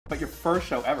But your first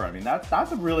show ever, I mean,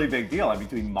 that's a really big deal. I mean,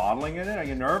 doing modeling in it, are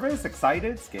you nervous,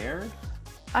 excited, scared?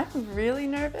 I'm really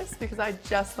nervous because I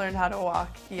just learned how to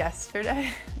walk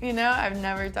yesterday. You know, I've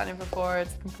never done it before.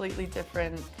 It's completely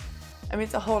different. I mean,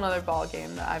 it's a whole nother ball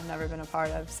game that I've never been a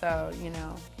part of. So, you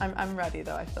know, I'm ready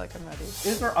though. I feel like I'm ready.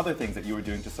 Is there other things that you were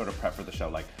doing to sort of prep for the show?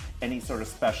 Like any sort of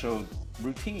special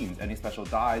routines, any special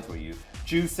diets? Were you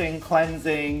juicing,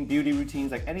 cleansing, beauty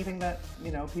routines? Like anything that,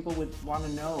 you know, people would want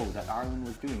to know that Arlen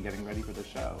was doing getting ready for the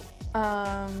show?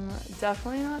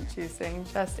 Definitely not juicing.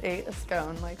 Just ate a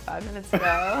scone like 5 minutes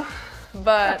ago.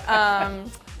 But,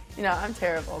 you know, I'm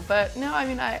terrible. But no, I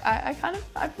mean,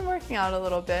 I've been working out a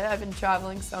little bit. I've been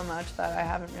traveling so much that I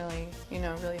haven't really, you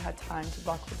know, really had time to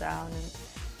buckle down and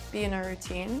be in a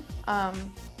routine.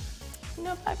 You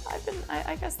know,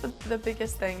 I guess the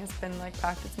biggest thing has been like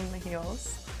practicing the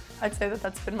heels. I'd say that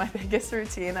that's been my biggest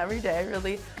routine every day,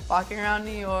 really walking around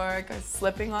New York, or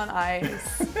slipping on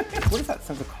ice. Where does that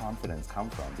sense of confidence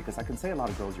come from? Because I can say a lot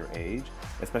of girls your age,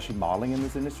 especially modeling in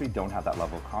this industry, don't have that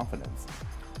level of confidence.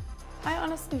 I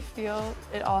honestly feel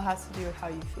it all has to do with how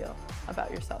you feel about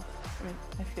yourself. I mean,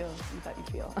 I feel that you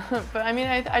feel. But I mean,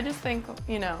 I just think,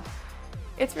 you know,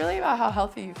 it's really about how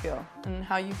healthy you feel and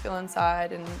how you feel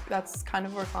inside, and that's kind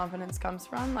of where confidence comes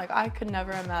from. Like, I could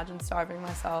never imagine starving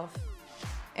myself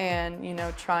and, you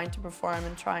know, trying to perform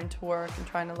and trying to work and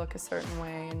trying to look a certain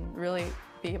way and really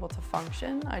be able to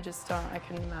function. I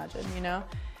couldn't imagine, you know?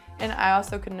 And I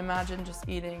also couldn't imagine just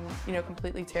eating, you know,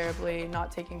 completely terribly,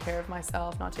 not taking care of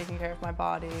myself, not taking care of my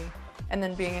body, and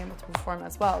then being able to perform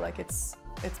as well. Like, it's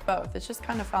both. It's just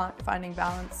kind of finding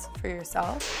balance for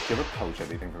yourself. Do you ever poach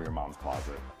anything from your mom's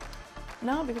closet?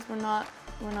 No, because we're not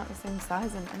the same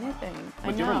size in anything.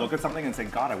 But do you ever look at something and say,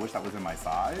 God, I wish that was in my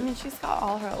size? I mean, she's got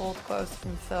all her old clothes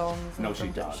from films. No, she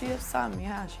does. She has some,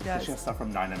 yeah, she does. She has stuff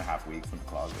from 9.5 weeks in the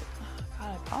closet.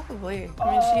 God, probably.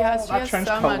 I mean, she has that trench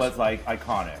so coat much. was like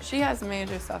iconic. She has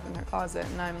major stuff in her closet,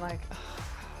 and I'm like, oh,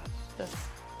 God, just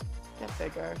get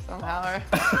bigger somehow.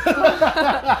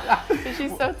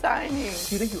 She's so tiny.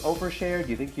 Do you think you overshare?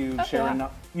 Do you think you share yeah.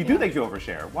 enough? You do think you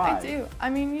overshare. Why? I do. I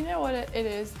mean, you know what it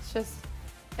is? It's just,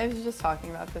 I was just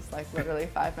talking about this like literally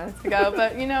 5 minutes ago,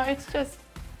 but you know, it's just,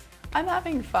 I'm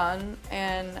having fun,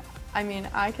 and I mean,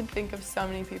 I can think of so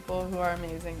many people who are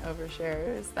amazing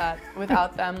oversharers that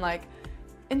without them, like,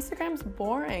 Instagram's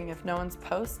boring if no one's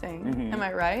posting. Mm-hmm. Am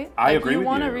I right? I agree with you. You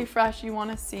want to refresh, you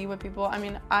want to see what people, I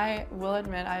mean, I will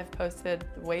admit I've posted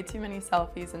way too many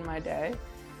selfies in my day.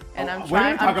 And I'm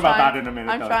trying, I'm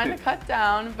trying to cut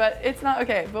down, but it's not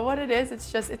okay. But what it is,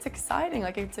 it's just, it's exciting.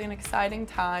 Like, it's an exciting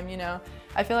time, you know.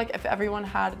 I feel like if everyone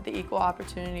had the equal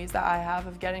opportunities that I have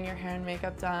of getting your hair and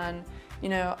makeup done, you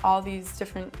know, all these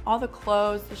different, all the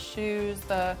clothes, the shoes,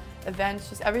 the events,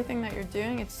 just everything that you're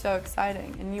doing, it's so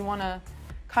exciting. And you want to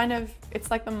kind of,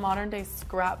 it's like the modern day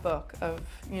scrapbook of,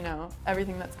 you know,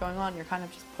 everything that's going on. You're kind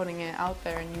of just putting it out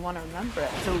there and you want to remember it.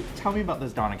 So tell me about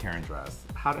this Donna Karan dress.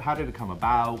 How did it come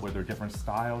about? Were there different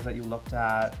styles that you looked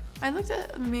at? I looked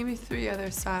at maybe 3 other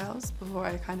styles before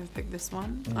I kind of picked this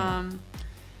one. Mm-hmm.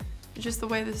 Just the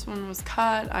way this one was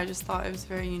cut, I just thought it was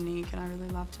very unique and I really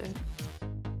loved it.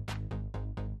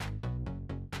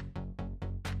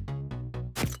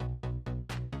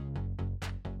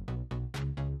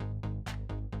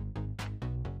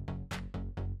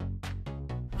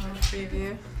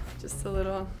 Preview, just a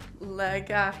little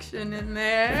leg action in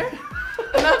there.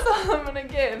 And that's all I'm gonna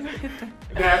give.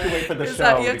 You have to wait for the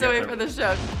show. You have to wait for the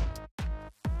show.